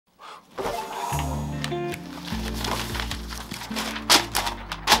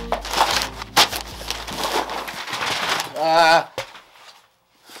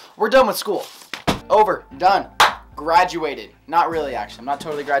we're done with school. Over, done, graduated. Not really, actually. I'm not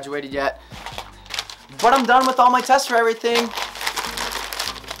totally graduated yet, but I'm done with all my tests for everything.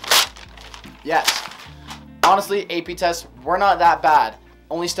 Yes. Honestly, AP tests were not that bad.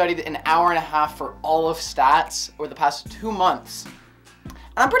 Only studied an hour and a half for all of stats over the past 2 months. And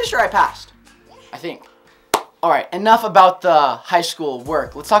I'm pretty sure I passed. I think. Alright, enough about the high school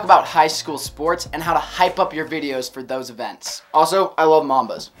work. Let's talk about high school sports and how to hype up your videos for those events. Also, I love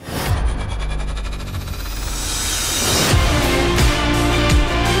Mambas.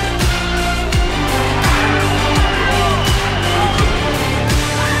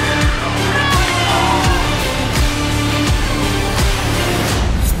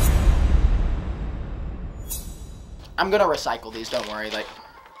 I'm gonna recycle these, don't worry. Like,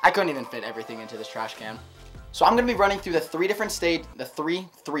 I couldn't even fit everything into this trash can. So I'm gonna be running through the 3 different stage, the 3,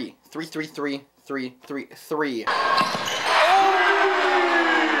 3, 3, 3, 3, 3, 3, 3.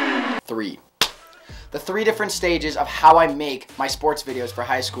 3. The 3 different stages of how I make my sports videos for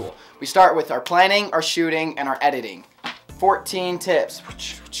high school. We start with our planning, our shooting, and our editing. 14 tips.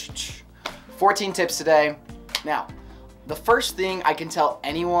 14 tips today. Now, the first thing I can tell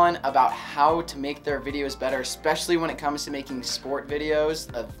anyone about how to make their videos better, especially when it comes to making sport videos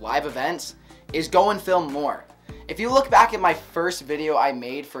of live events, is go and film more. If you look back at my first video I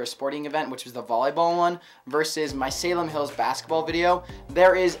made for a sporting event, which was the volleyball one, versus my Salem Hills basketball video,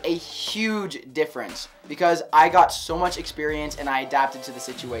 there is a huge difference because I got so much experience and I adapted to the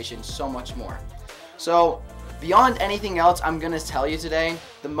situation so much more. So, beyond anything else I'm gonna tell you today,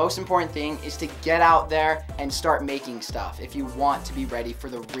 the most important thing is to get out there and start making stuff if you want to be ready for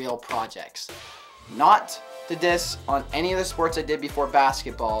the real projects. Not to diss on any of the sports I did before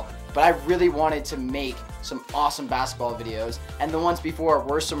basketball, but I really wanted to make some awesome basketball videos, and the ones before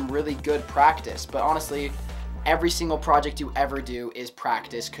were some really good practice. But honestly, every single project you ever do is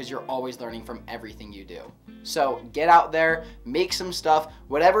practice because you're always learning from everything you do. So get out there, make some stuff,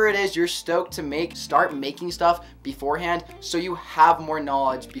 whatever it is you're stoked to make, start making stuff beforehand so you have more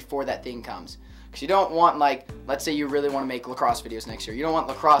knowledge before that thing comes. Because you don't want, like, let's say you really want to make lacrosse videos next year. You don't want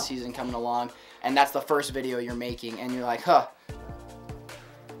lacrosse season coming along and that's the first video you're making and you're like, huh,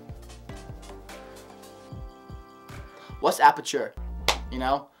 what's aperture? You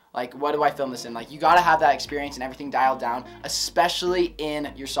know? Like, what do I film this in? Like, you gotta have that experience and everything dialed down, especially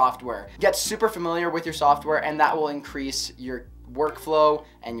in your software. Get super familiar with your software and that will increase your workflow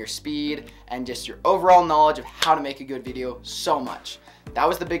and your speed and just your overall knowledge of how to make a good video so much. That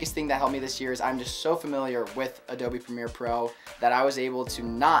was the biggest thing that helped me this year is I'm just so familiar with Adobe Premiere Pro that I was able to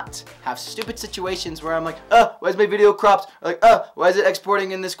not have stupid situations where I'm like, why is my video cropped? Or like, why is it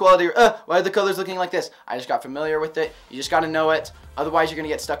exporting in this quality? Or why are the colors looking like this? I just got familiar with it. You just gotta know it. Otherwise, you're gonna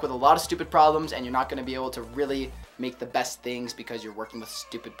get stuck with a lot of stupid problems and you're not gonna be able to really make the best things because you're working with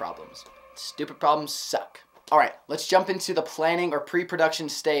stupid problems. Stupid problems suck. All right, let's jump into the planning or pre-production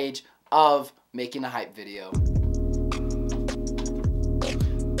stage of making a hype video.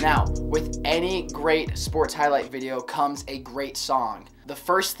 Now, with any great sports highlight video comes a great song. The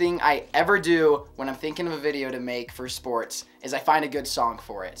first thing I ever do when I'm thinking of a video to make for sports is I find a good song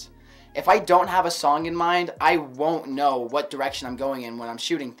for it. If I don't have a song in mind, I won't know what direction I'm going in when I'm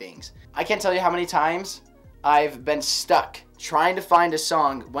shooting things. I can't tell you how many times I've been stuck trying to find a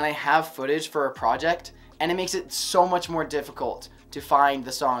song when I have footage for a project, and it makes it so much more difficult to find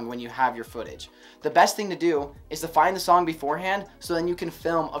the song when you have your footage. The best thing to do is to find the song beforehand so then you can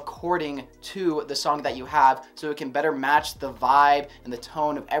film according to the song that you have so it can better match the vibe and the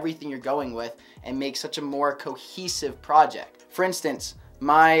tone of everything you're going with and make such a more cohesive project. For instance,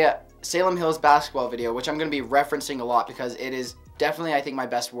 my Salem Hills basketball video, which I'm going to be referencing a lot because it is definitely, I think, my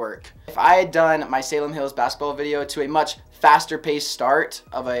best work. If I had done my Salem Hills basketball video to a much faster paced start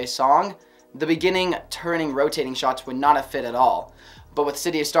of a song, the beginning turning rotating shots would not have fit at all. But with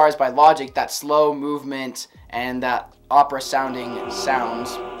City of Stars by Logic, that slow movement and that opera sounding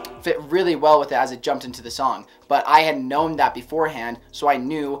sounds fit really well with it as it jumped into the song. But I had known that beforehand, so I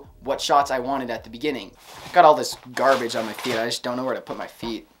knew what shots I wanted at the beginning. I got all this garbage on my feet, I just don't know where to put my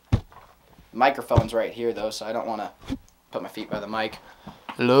feet. The microphone's right here though, so I don't want to put my feet by the mic.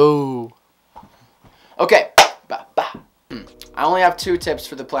 Hello. Okay. I only have 2 tips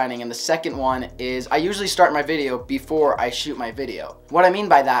for the planning, and the second one is I usually start my video before I shoot my video. What I mean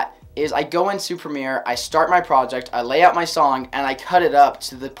by that is I go into Premiere, I start my project, I lay out my song, and I cut it up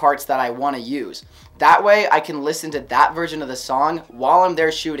to the parts that I want to use. That way I can listen to that version of the song while I'm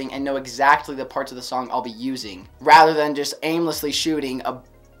there shooting and know exactly the parts of the song I'll be using, rather than just aimlessly shooting a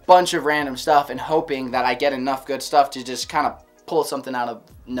bunch of random stuff and hoping that I get enough good stuff to just kind of pull something out of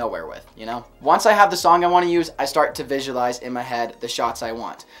nowhere with, you know? Once I have the song I want to use, I start to visualize in my head the shots I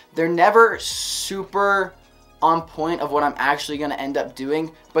want. They're never super on point of what I'm actually going to end up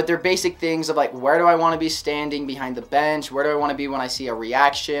doing, but they're basic things of like, where do I want to be standing behind the bench? Where do I want to be when I see a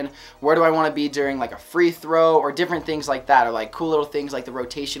reaction? Where do I want to be during like a free throw, or different things like that, or like cool little things like the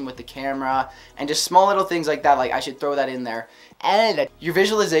rotation with the camera, and just small little things like that. Like, I should throw that in there. And your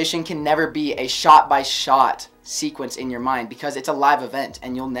visualization can never be a shot by shot sequence in your mind, because it's a live event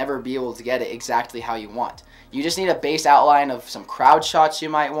and you'll never be able to get it exactly how you want. You just need a base outline of some crowd shots you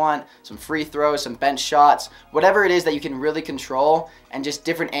might want, some free throws, some bench shots, whatever it is that you can really control, and just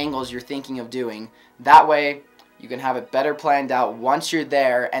different angles you're thinking of doing. That way you can have it better planned out once you're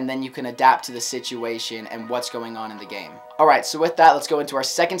there, and then you can adapt to the situation and what's going on in the game. Alright, so with that, let's go into our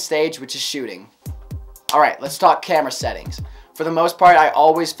second stage, which is shooting. Alright, let's talk camera settings. For the most part, I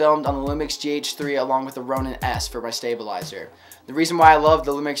always filmed on the Lumix GH3 along with the Ronin S for my stabilizer. The reason why I love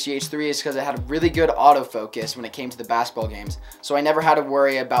the Lumix GH3 is because it had a really good autofocus when it came to the basketball games, so I never had to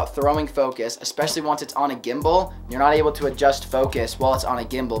worry about throwing focus, especially once it's on a gimbal. You're not able to adjust focus while it's on a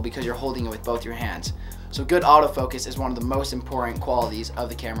gimbal because you're holding it with both your hands. So good autofocus is one of the most important qualities of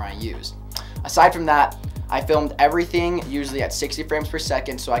the camera I use. Aside from that, I filmed everything usually at 60 frames per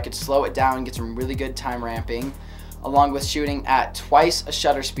second so I could slow it down and get some really good time ramping, along with shooting at twice a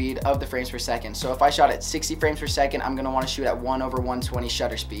shutter speed of the frames per second. So if I shot at 60 frames per second, I'm gonna wanna shoot at 1/120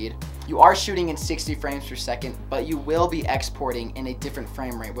 shutter speed. You are shooting in 60 frames per second, but you will be exporting in a different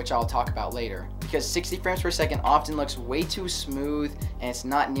frame rate, which I'll talk about later, because 60 frames per second often looks way too smooth and it's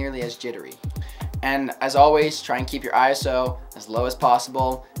not nearly as jittery. And as always, try and keep your ISO as low as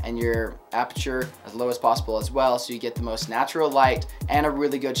possible and your aperture as low as possible as well, so you get the most natural light and a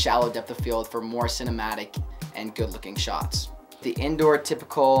really good shallow depth of field for more cinematic and good looking shots. The indoor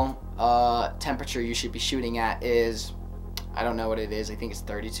typical temperature you should be shooting at is, I don't know what it is, I think it's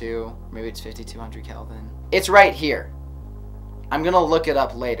 32, maybe it's 5200 Kelvin. It's right here. I'm gonna look it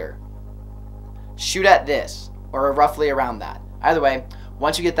up later. Shoot at this, or roughly around that. Either way,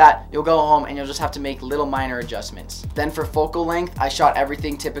 once you get that, you'll go home and you'll just have to make little minor adjustments. Then for focal length, I shot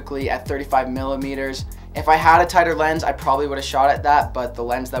everything typically at 35 millimeters. If I had a tighter lens, I probably would have shot at that, but the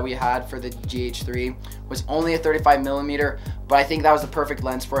lens that we had for the GH3 was only a 35 millimeter, but I think that was the perfect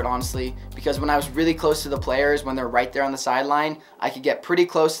lens for it, honestly, because when I was really close to the players, when they're right there on the sideline, I could get pretty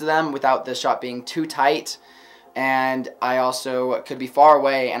close to them without the shot being too tight, and I also could be far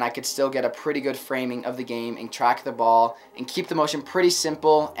away and I could still get a pretty good framing of the game and track the ball and keep the motion pretty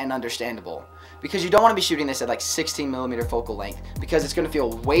simple and understandable. Because you don't want to be shooting this at like 16 millimeter focal length, because it's going to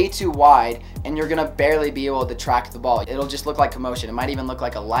feel way too wide and you're going to barely be able to track the ball. It'll just look like commotion. It might even look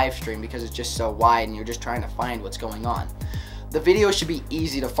like a live stream because it's just so wide and you're just trying to find what's going on. The video should be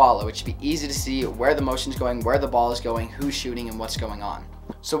easy to follow. It should be easy to see where the motion's going, where the ball is going, who's shooting, and what's going on.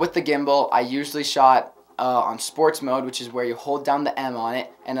 So with the gimbal, I usually shot on sports mode, which is where you hold down the M on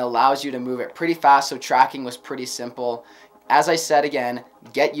it and it allows you to move it pretty fast, so tracking was pretty simple. As I said again,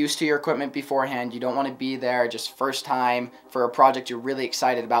 get used to your equipment beforehand. You don't want to be there just first time for a project you're really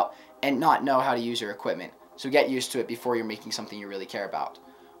excited about and not know how to use your equipment. So get used to it before you're making something you really care about.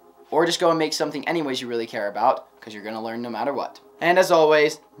 Or just go and make something anyways you really care about, because you're going to learn no matter what. And as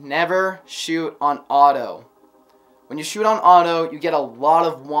always, never shoot on auto. When you shoot on auto, you get a lot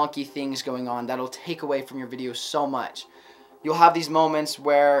of wonky things going on that'll take away from your video so much. You'll have these moments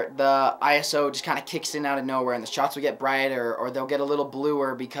where the ISO just kind of kicks in out of nowhere and the shots will get brighter, or they'll get a little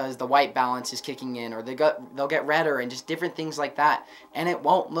bluer because the white balance is kicking in, or they'll get redder, and just different things like that, and it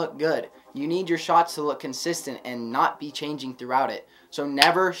won't look good. You need your shots to look consistent and not be changing throughout it. So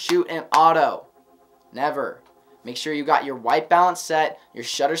never shoot in auto. Never. Make sure you got your white balance set, your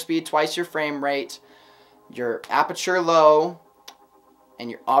shutter speed twice your frame rate, your aperture low, and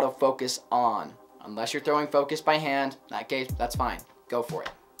your autofocus on. Unless you're throwing focus by hand, in that case, that's fine. Go for it.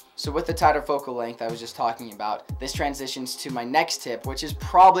 So with the tighter focal length I was just talking about, this transitions to my next tip, which is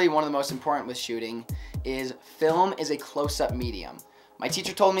probably one of the most important with shooting, is film is a close-up medium. My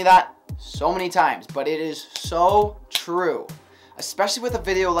teacher told me that so many times, but it is so true. Especially with a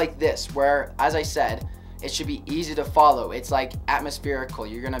video like this, where, as I said, it should be easy to follow. It's like atmospherical.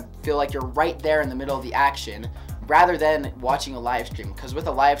 You're gonna feel like you're right there in the middle of the action rather than watching a live stream. Because with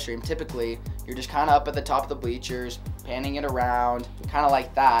a live stream, typically, you're just kind of up at the top of the bleachers, panning it around, kind of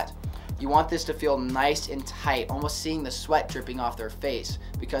like that. You want this to feel nice and tight, almost seeing the sweat dripping off their face,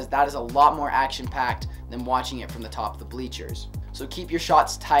 because that is a lot more action-packed than watching it from the top of the bleachers. So keep your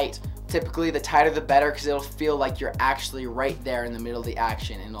shots tight. Typically, the tighter the better, because it'll feel like you're actually right there in the middle of the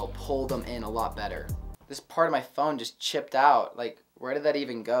action, and it'll pull them in a lot better. This part of my phone just chipped out. Like, where did that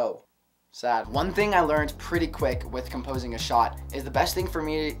even go? Sad. One thing I learned pretty quick with composing a shot is the best thing for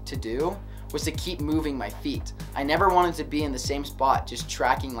me to do was to keep moving my feet. I never wanted to be in the same spot, just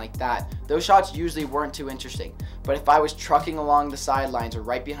tracking like that. Those shots usually weren't too interesting. But if I was trucking along the sidelines or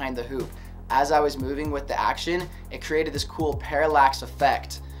right behind the hoop, as I was moving with the action, it created this cool parallax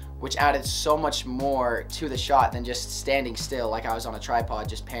effect, which added so much more to the shot than just standing still like I was on a tripod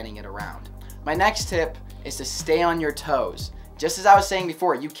just panning it around. My next tip is to stay on your toes. Just as I was saying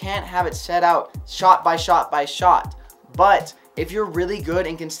before, you can't have it set out shot by shot by shot. But if you're really good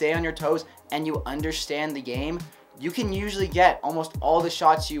and can stay on your toes and you understand the game, you can usually get almost all the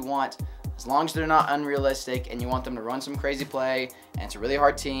shots you want as long as they're not unrealistic and you want them to run some crazy play and it's a really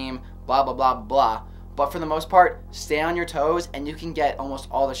hard team, blah, blah, blah, blah. But for the most part, stay on your toes and you can get almost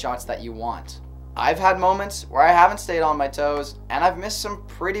all the shots that you want. I've had moments where I haven't stayed on my toes and I've missed some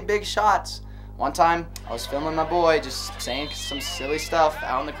pretty big shots. One time, I was filming my boy just saying some silly stuff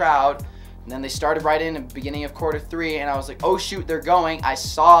out in the crowd, and then they started right in the beginning of quarter 3, and I was like, oh shoot, they're going. I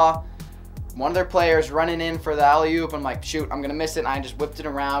saw one of their players running in for the alley-oop. I'm like, shoot, I'm gonna miss it, and I just whipped it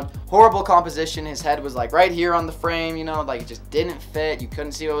around. Horrible composition. His head was like right here on the frame, you know, like it just didn't fit. You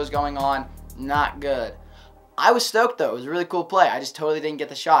couldn't see what was going on. Not good. I was stoked though. It was a really cool play. I just totally didn't get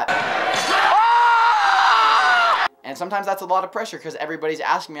the shot. And sometimes that's a lot of pressure because everybody's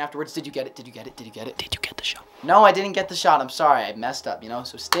asking me afterwards, did you get it? Did you get it? Did you get it? Did you get the shot? No, I didn't get the shot. I'm sorry. I messed up, you know?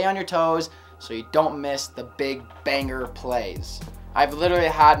 So stay on your toes so you don't miss the big banger plays. I've literally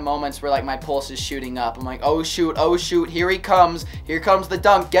had moments where like my pulse is shooting up. I'm like, oh shoot, here he comes. Here comes the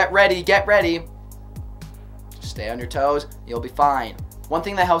dunk. Get ready, get ready. Stay on your toes. You'll be fine. One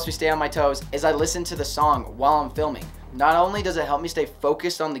thing that helps me stay on my toes is I listen to the song while I'm filming. Not only does it help me stay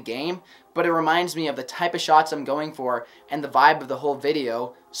focused on the game, but it reminds me of the type of shots I'm going for and the vibe of the whole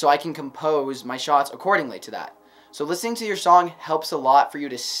video so I can compose my shots accordingly to that. So listening to your song helps a lot for you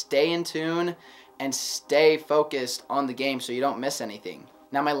to stay in tune and stay focused on the game so you don't miss anything.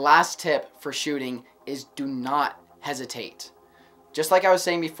 Now my last tip for shooting is do not hesitate. Just like I was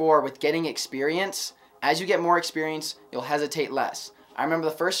saying before with getting experience, as you get more experience, you'll hesitate less. I remember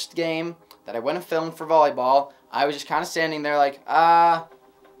the first game that I went and filmed for volleyball, I was just kind of standing there like,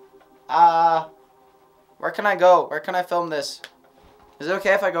 where can I go? Where can I film this? Is it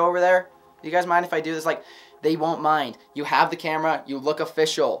okay if I go over there? Do you guys mind if I do this? Like, they won't mind. You have the camera, you look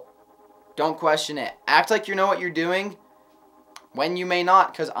official. Don't question it. Act like you know what you're doing when you may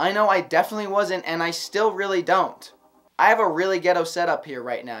not, because I know I definitely wasn't and I still really don't. I have a really ghetto setup here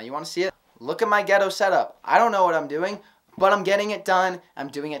right now. You want to see it? Look at my ghetto setup. I don't know what I'm doing, but I'm getting it done. I'm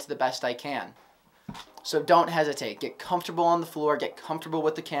doing it to the best I can. So don't hesitate. Get comfortable on the floor. Get comfortable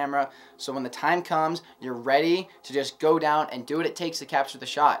with the camera. So when the time comes, you're ready to just go down and do what it takes to capture the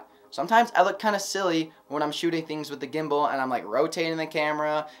shot. Sometimes I look kind of silly when I'm shooting things with the gimbal and I'm like rotating the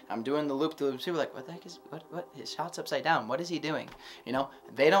camera. I'm doing the loop-to-loop. People are like, what the heck is, what? His shot's upside down. What is he doing? You know,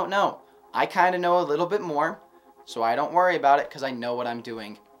 they don't know. I kind of know a little bit more, so I don't worry about it because I know what I'm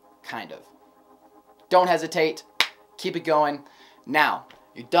doing, kind of. Don't hesitate. Keep it going. Now,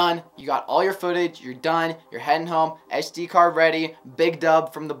 you're done. You got all your footage. You're done. You're heading home. SD card ready. Big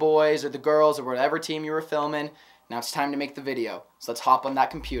dub from the boys or the girls or whatever team you were filming. Now it's time to make the video. So let's hop on that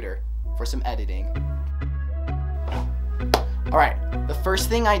computer for some editing. Alright, the first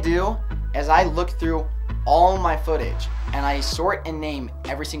thing I do is I look through all my footage and I sort and name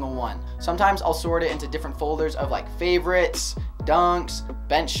every single one. Sometimes I'll sort it into different folders of like favorites, dunks,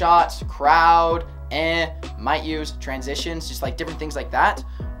 bench shots, crowd, might use transitions, just like different things like that.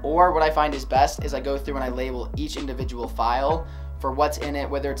 Or what I find is best is I go through and I label each individual file for what's in it,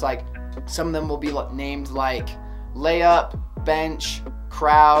 whether it's like, some of them will be named like layup, bench,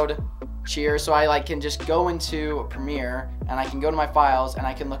 crowd, cheer. So I can just go into Premiere and I can go to my files and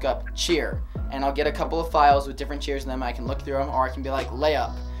I can look up cheer and I'll get a couple of files with different cheers in them. I can look through them, or I can be like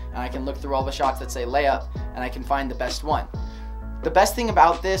layup and I can look through all the shots that say layup and I can find the best one. The best thing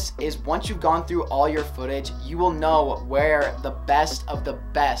about this is once you've gone through all your footage, you will know where the best of the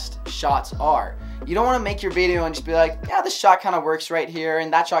best shots are. You don't want to make your video and just be like, yeah, this shot kind of works right here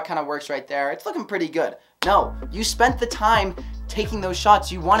and that shot kind of works right there. It's looking pretty good. No, you spent the time taking those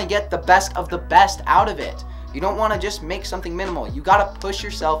shots. You want to get the best of the best out of it. You don't want to just make something minimal. You got to push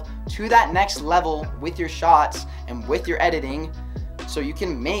yourself to that next level with your shots and with your editing so you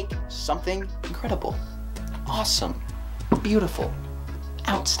can make something incredible, awesome, beautiful,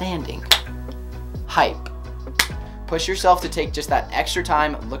 outstanding, hype. Push yourself to take just that extra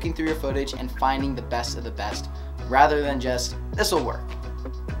time looking through your footage and finding the best of the best rather than just, this'll work.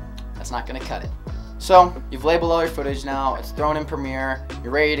 That's not gonna cut it. So you've labeled all your footage now, it's thrown in Premiere,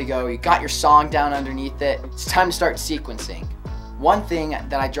 you're ready to go, you got your song down underneath it, it's time to start sequencing. One thing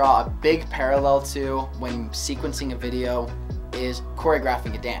that I draw a big parallel to when sequencing a video is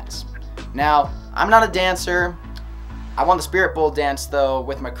choreographing a dance. Now, I'm not a dancer. I won the Spirit Bowl dance though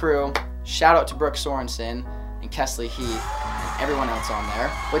with my crew. Shout out to Brooke Sorensen and Kesley Heath and everyone else on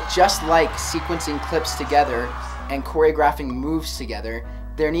there. But just like sequencing clips together and choreographing moves together,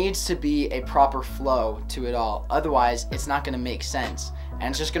 there needs to be a proper flow to it all. Otherwise, it's not going to make sense. And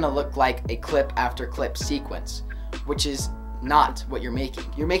it's just going to look like a clip after clip sequence, which is not what you're making.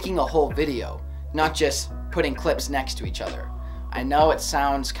 You're making a whole video, not just putting clips next to each other. I know it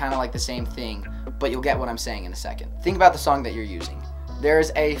sounds kind of like the same thing, but you'll get what I'm saying in a second. Think about the song that you're using.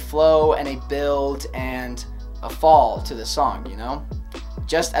 There's a flow and a build and a fall to the song, you know?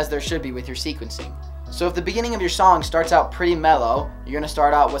 Just as there should be with your sequencing. So if the beginning of your song starts out pretty mellow, you're gonna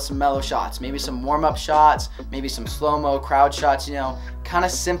start out with some mellow shots, maybe some warm-up shots, maybe some slow-mo crowd shots, you know, kind of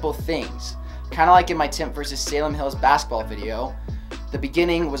simple things. Kind of like in my Temp versus Salem Hills basketball video, the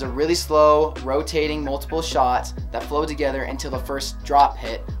beginning was a really slow, rotating multiple shots that flowed together until the first drop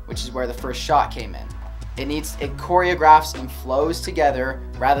hit, which is where the first shot came in. It choreographs and flows together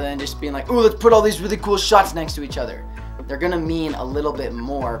rather than just being like, ooh, let's put all these really cool shots next to each other. They're gonna mean a little bit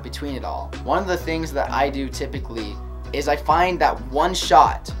more between it all. One of the things that I do typically is I find that one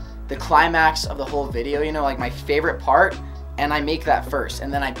shot, the climax of the whole video, you know, like my favorite part, and I make that first,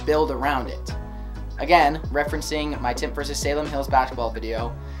 and then I build around it. Again, referencing my Temp versus Salem Hills basketball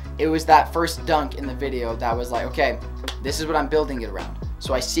video, it was that first dunk in the video that was like, okay, this is what I'm building it around.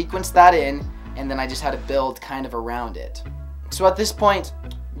 So I sequenced that in, and then I just had to build kind of around it. So at this point,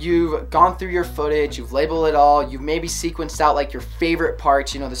 you've gone through your footage, you've labeled it all, you've maybe sequenced out like your favorite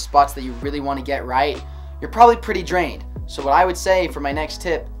parts, you know, the spots that you really want to get right. You're probably pretty drained. So what I would say for my next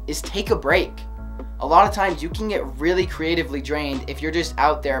tip is take a break. A lot of times you can get really creatively drained if you're just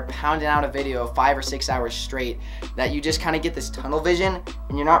out there pounding out a video 5 or 6 hours straight, that you just kind of get this tunnel vision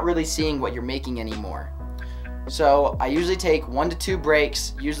and you're not really seeing what you're making anymore. So I usually take 1 to 2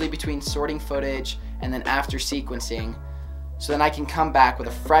 breaks, usually between sorting footage and then after sequencing, so then I can come back with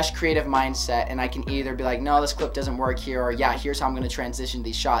a fresh creative mindset and I can either be like, no, this clip doesn't work here, or yeah, here's how I'm going to transition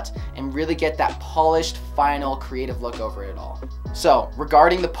these shots, and really get that polished, final, creative look over it all. So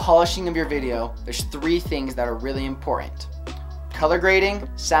regarding the polishing of your video, there's 3 things that are really important: color grading,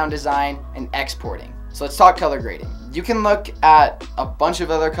 sound design, and exporting. So let's talk color grading. You can look at a bunch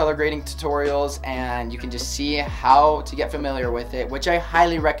of other color grading tutorials and you can just see how to get familiar with it, which I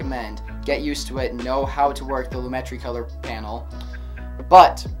highly recommend. Get used to it, know how to work the Lumetri color panel.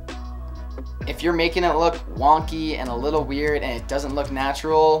 But if you're making it look wonky and a little weird and it doesn't look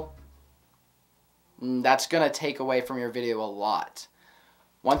natural, that's gonna take away from your video a lot.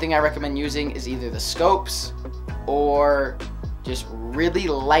 One thing I recommend using is either the scopes or just really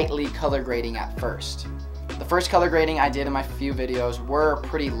lightly color grading at first. The first color grading I did in my few videos were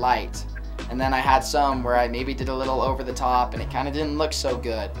pretty light, and then I had some where I maybe did a little over the top and it kind of didn't look so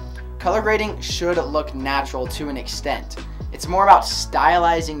good. Color grading should look natural to an extent. It's more about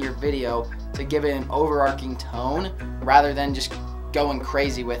stylizing your video to give it an overarching tone rather than just going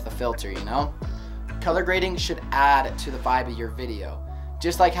crazy with the filter, you know? Color grading should add to the vibe of your video.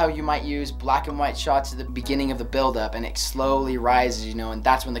 Just like how you might use black and white shots at the beginning of the build-up and it slowly rises, you know, and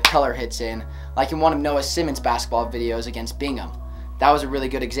that's when the color hits in, like in one of Noah Simmons' basketball videos against Bingham. That was a really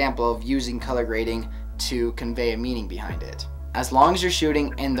good example of using color grading to convey a meaning behind it. As long as you're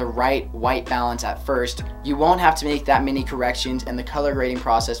shooting in the right white balance at first, you won't have to make that many corrections and the color grading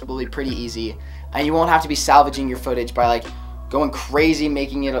process will be pretty easy, and you won't have to be salvaging your footage by like going crazy,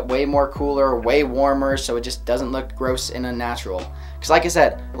 making it way more cooler, way warmer, so it just doesn't look gross and unnatural. Because like I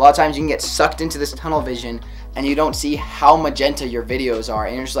said, a lot of times you can get sucked into this tunnel vision and you don't see how magenta your videos are,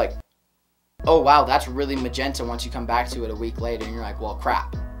 and you're just like, oh wow, that's really magenta once you come back to it a week later and you're like, well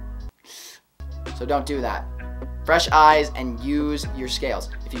crap. So don't do that. Fresh eyes and use your scales.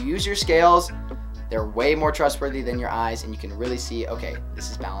 If you use your scales, they're way more trustworthy than your eyes and you can really see, okay,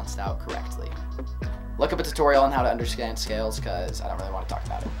 this is balanced out correctly. Look up a tutorial on how to understand scales because I don't really want to talk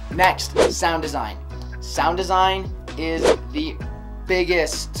about it. Next, sound design. Sound design is the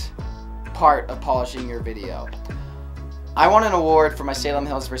biggest part of polishing your video. I won an award for my Salem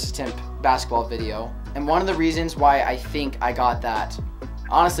Hills vs. Temp basketball video, and one of the reasons why I think I got that,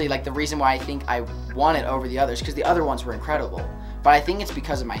 honestly, like the reason why I think I won it over the others, because the other ones were incredible, but I think it's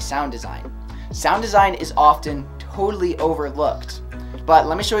because of my sound design. Sound design is often totally overlooked, but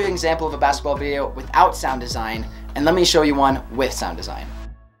let me show you an example of a basketball video without sound design, and let me show you one with sound design.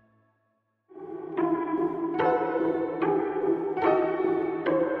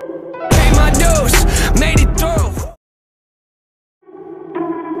 Made it through.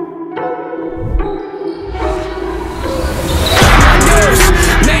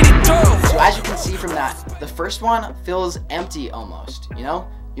 first one feels empty almost, you know?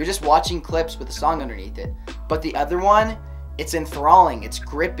 You're just watching clips with a song underneath it. But the other one, it's enthralling, it's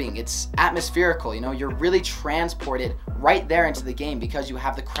gripping, it's atmospherical, you know? You're really transported right there into the game because you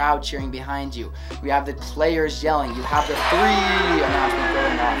have the crowd cheering behind you. You have the players yelling. You have the 3 announcement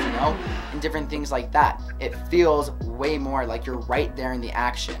going off, you know? And different things like that. It feels way more like you're right there in the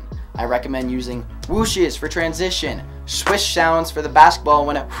action. I recommend using whooshes for transition, swish sounds for the basketball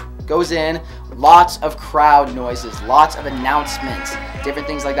when it goes in, lots of crowd noises, lots of announcements, different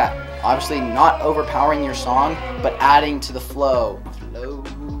things like that. Obviously not overpowering your song, but adding to the flow.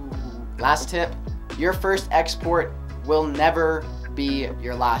 Last tip, your first export will never be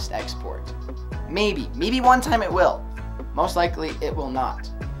your last export. Maybe one time it will. Most likely it will not.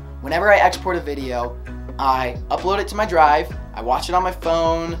 Whenever I export a video, I upload it to my drive, I watch it on my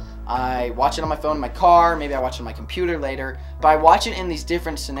phone, I watch it on my phone in my car, maybe I watch it on my computer later, but I watch it in these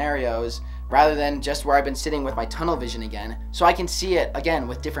different scenarios rather than just where I've been sitting with my tunnel vision again, so I can see it again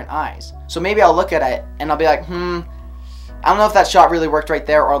with different eyes. So maybe I'll look at it and I'll be like, I don't know if that shot really worked right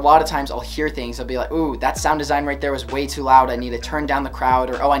there, or a lot of times I'll hear things, I'll be like, ooh, that sound design right there was way too loud, I need to turn down the crowd,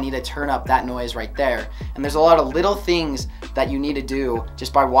 or oh, I need to turn up that noise right there. And there's a lot of little things that you need to do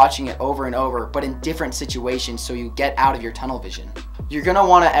just by watching it over and over, but in different situations so you get out of your tunnel vision. You're gonna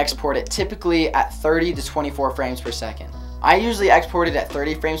wanna export it typically at 30 to 24 frames per second. I usually export it at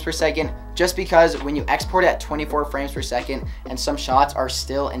 30 frames per second just because when you export it at 24 frames per second and some shots are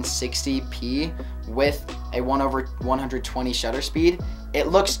still in 60p with a 1/120 shutter speed, it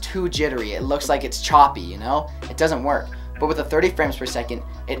looks too jittery. It looks like it's choppy, you know? It doesn't work. But with the 30 frames per second,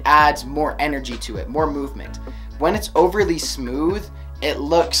 it adds more energy to it, more movement. When it's overly smooth, it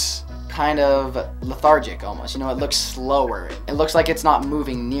looks kind of lethargic almost, you know? It looks slower. It looks like it's not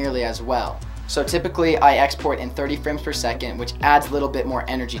moving nearly as well. So typically I export in 30 frames per second, which adds a little bit more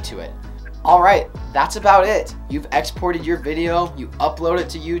energy to it. All right, that's about it. You've exported your video, you upload it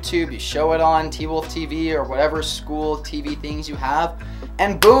to YouTube, you show it on T-Wolf TV or whatever school TV things you have,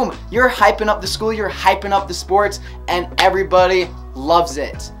 and boom, you're hyping up the school, you're hyping up the sports, and everybody loves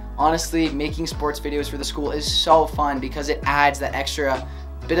it. Honestly, making sports videos for the school is so fun because it adds that extra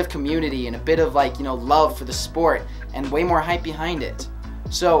bit of community and a bit of, like, you know, love for the sport and way more hype behind it.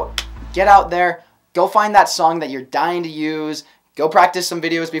 So get out there, go find that song that you're dying to use, go practice some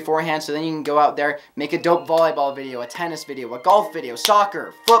videos beforehand so then you can go out there, make a dope volleyball video, a tennis video, a golf video,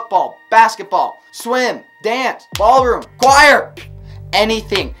 soccer, football, basketball, swim, dance, ballroom, choir,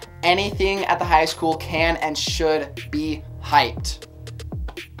 anything at the high school can and should be hyped.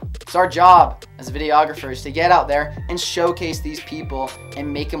 It's our job as videographers to get out there and showcase these people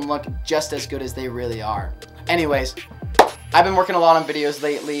and make them look just as good as they really are. Anyways, I've been working a lot on videos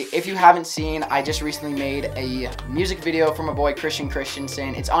lately. If you haven't seen, I just recently made a music video for my boy Christian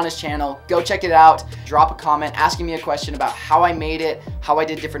Christensen. It's on his channel. Go check it out. Drop a comment asking me a question about how I made it, how I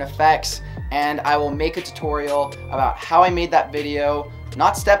did different effects, and I will make a tutorial about how I made that video.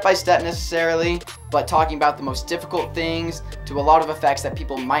 Not step by step necessarily, but talking about the most difficult things to a lot of effects that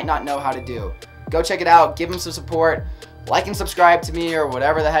people might not know how to do. Go check it out. Give him some support. Like and subscribe to me or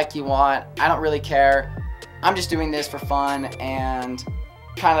whatever the heck you want. I don't really care. I'm just doing this for fun and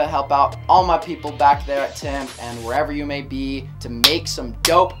kind of help out all my people back there at Temp and wherever you may be to make some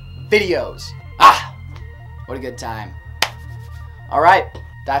dope videos. What a good time. All right,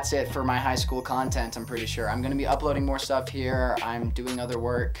 that's it for my high school content, I'm pretty sure. I'm gonna be uploading more stuff here. I'm doing other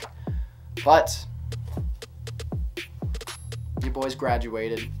work, but your boy's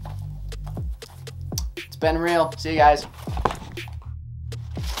graduated. It's been real. See you guys.